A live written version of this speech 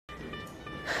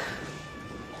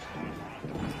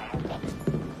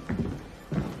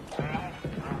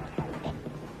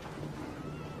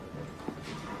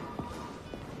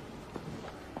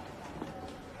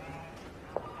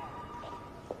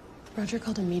Roger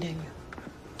called a meeting.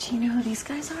 Do you know who these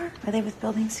guys are? Are they with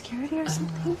building security or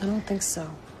something? I don't think so.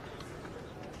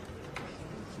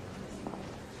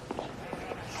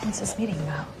 What's this meeting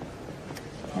about?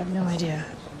 I have no idea.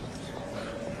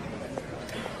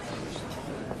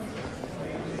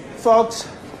 Folks,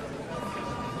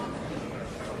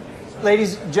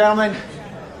 ladies, gentlemen,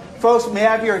 folks, may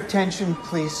I have your attention,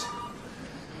 please?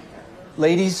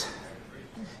 Ladies,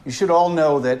 you should all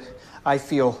know that I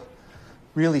feel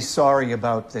really sorry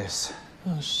about this.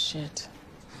 Oh, shit.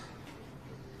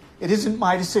 It isn't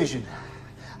my decision.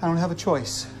 I don't have a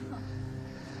choice.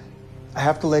 I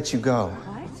have to let you go.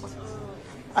 What?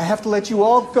 I have to let you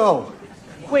all go.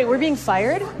 Wait, we're being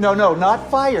fired? No, not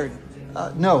fired.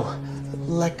 No,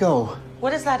 let go. What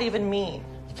does that even mean?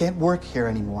 You can't work here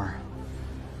anymore.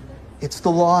 It's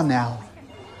the law now.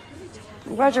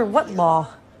 Roger, what law?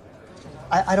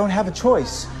 I don't have a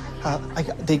choice.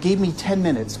 They gave me 10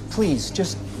 minutes. Please,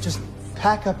 just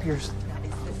pack up your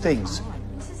things.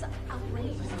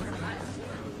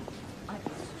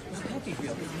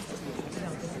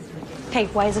 Hey,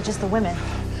 why is it just the women?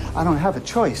 I don't have a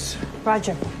choice.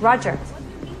 Roger.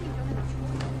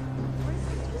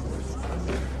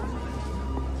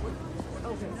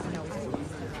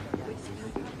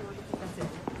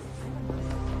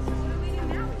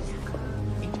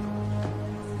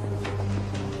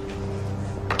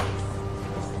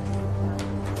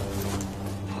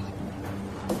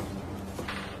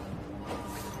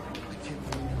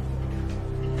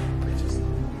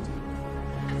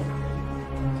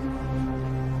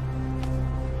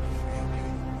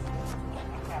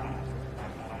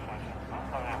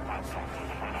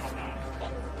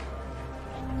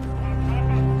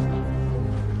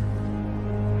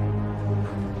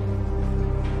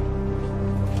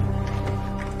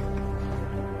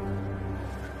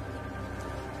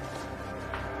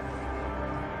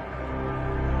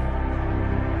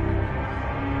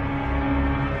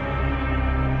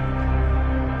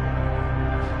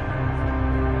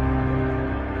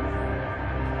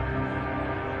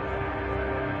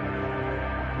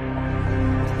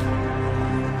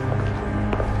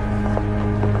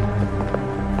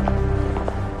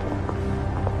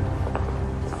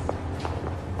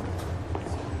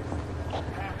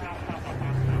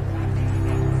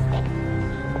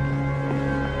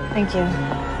 Thank you.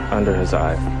 Under his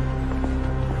eye.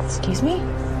 Excuse me?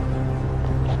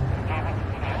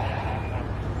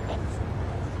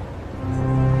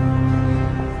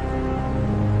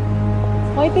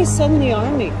 Why'd they send the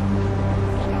army?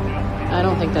 I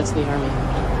don't think that's the army.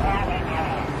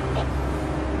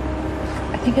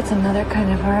 I think it's another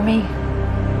kind of army.